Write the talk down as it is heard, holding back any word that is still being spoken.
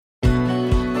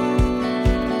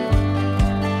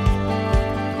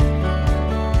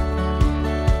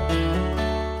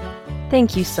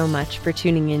Thank you so much for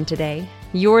tuning in today.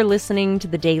 You're listening to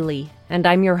The Daily, and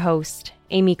I'm your host,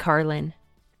 Amy Carlin.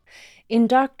 In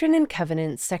Doctrine and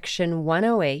Covenants, section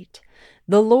 108,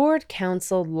 the Lord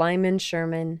counseled Lyman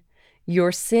Sherman,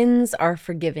 "Your sins are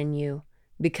forgiven you,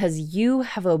 because you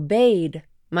have obeyed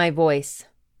my voice.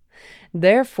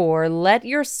 Therefore, let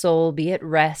your soul be at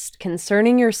rest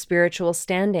concerning your spiritual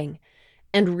standing,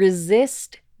 and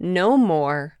resist no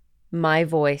more my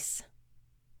voice."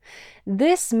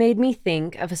 This made me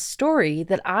think of a story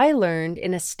that I learned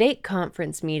in a stake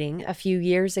conference meeting a few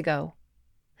years ago.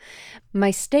 My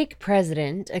stake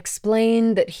president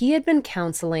explained that he had been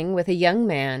counseling with a young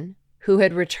man who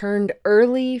had returned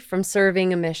early from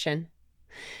serving a mission.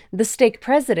 The stake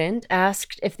president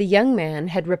asked if the young man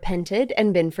had repented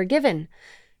and been forgiven,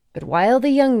 but while the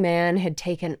young man had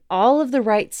taken all of the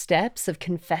right steps of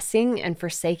confessing and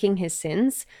forsaking his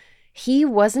sins, he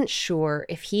wasn't sure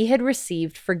if he had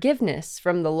received forgiveness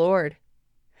from the Lord.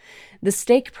 The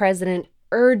stake president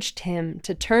urged him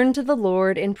to turn to the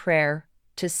Lord in prayer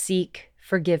to seek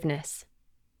forgiveness.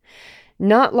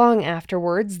 Not long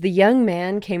afterwards, the young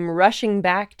man came rushing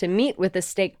back to meet with the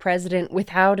stake president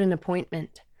without an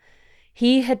appointment.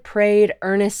 He had prayed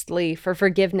earnestly for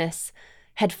forgiveness,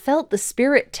 had felt the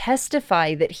Spirit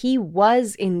testify that he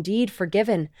was indeed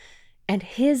forgiven, and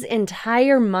his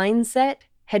entire mindset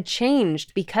had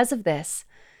changed because of this.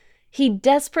 He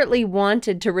desperately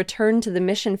wanted to return to the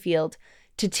mission field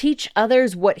to teach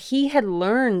others what he had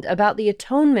learned about the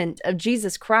atonement of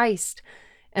Jesus Christ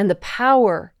and the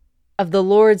power of the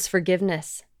Lord's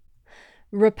forgiveness.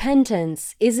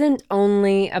 Repentance isn't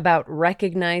only about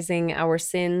recognizing our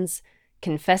sins,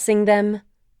 confessing them,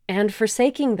 and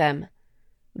forsaking them.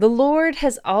 The Lord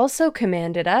has also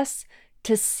commanded us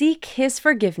to seek His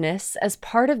forgiveness as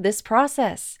part of this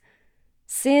process.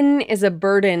 Sin is a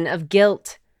burden of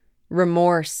guilt,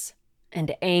 remorse,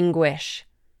 and anguish.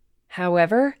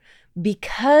 However,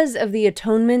 because of the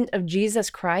atonement of Jesus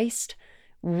Christ,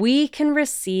 we can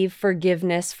receive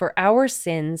forgiveness for our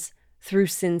sins through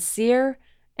sincere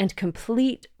and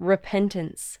complete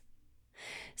repentance.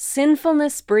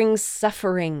 Sinfulness brings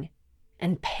suffering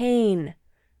and pain,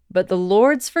 but the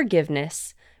Lord's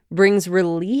forgiveness brings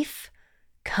relief,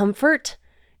 comfort,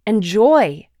 and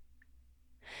joy.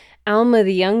 Alma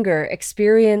the Younger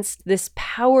experienced this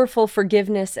powerful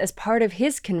forgiveness as part of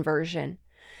his conversion.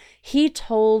 He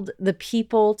told the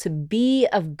people to be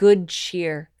of good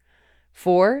cheer.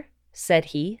 "For," said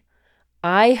he,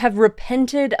 "I have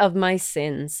repented of my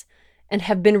sins and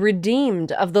have been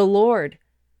redeemed of the Lord.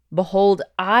 Behold,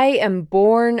 I am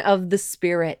born of the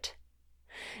Spirit."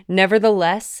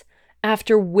 Nevertheless,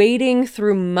 after wading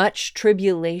through much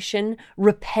tribulation,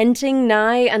 repenting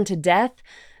nigh unto death,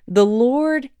 the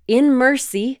Lord, in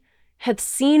mercy, hath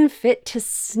seen fit to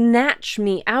snatch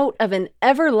me out of an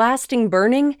everlasting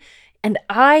burning, and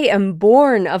I am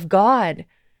born of God.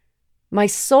 My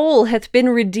soul hath been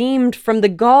redeemed from the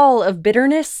gall of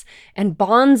bitterness and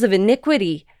bonds of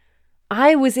iniquity.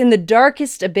 I was in the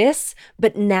darkest abyss,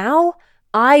 but now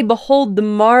I behold the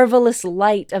marvelous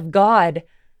light of God.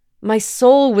 My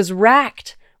soul was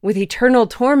racked with eternal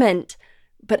torment,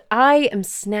 but I am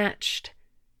snatched,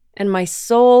 and my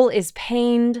soul is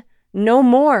pained no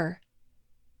more.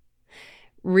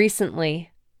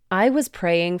 Recently, I was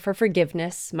praying for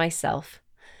forgiveness myself.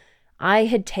 I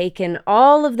had taken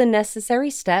all of the necessary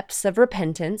steps of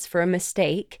repentance for a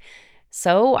mistake,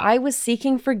 so I was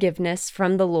seeking forgiveness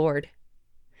from the Lord.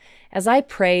 As I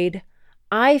prayed,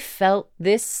 I felt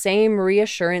this same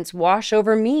reassurance wash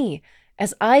over me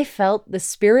as I felt the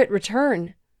Spirit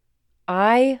return.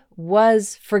 I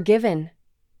was forgiven.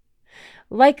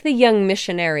 Like the young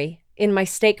missionary in my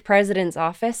stake president's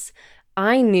office,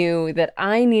 I knew that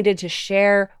I needed to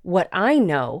share what I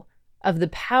know of the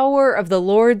power of the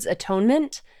Lord's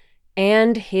atonement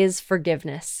and His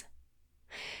forgiveness.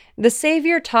 The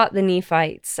Savior taught the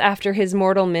Nephites after His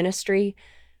mortal ministry,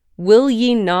 "Will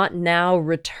ye not now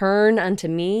return unto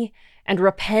me, and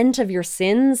repent of your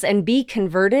sins, and be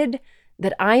converted,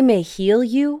 that I may heal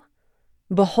you?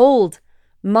 Behold,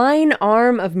 mine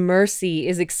arm of mercy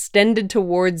is extended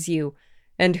towards you,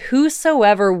 and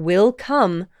whosoever will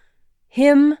come,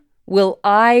 him will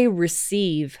I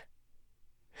receive."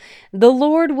 The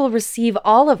Lord will receive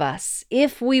all of us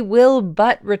if we will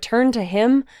but return to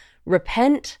Him,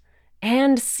 repent,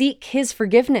 and seek His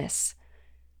forgiveness.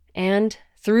 And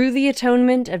through the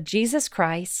atonement of Jesus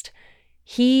Christ,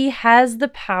 He has the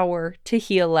power to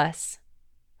heal us.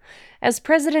 As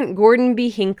President Gordon B.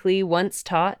 Hinckley once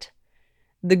taught,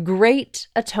 the great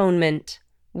atonement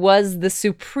was the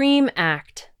supreme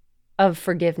act of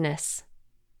forgiveness.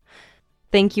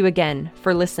 Thank you again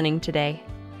for listening today.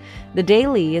 The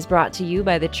Daily is brought to you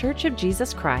by The Church of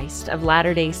Jesus Christ of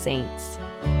Latter-day Saints.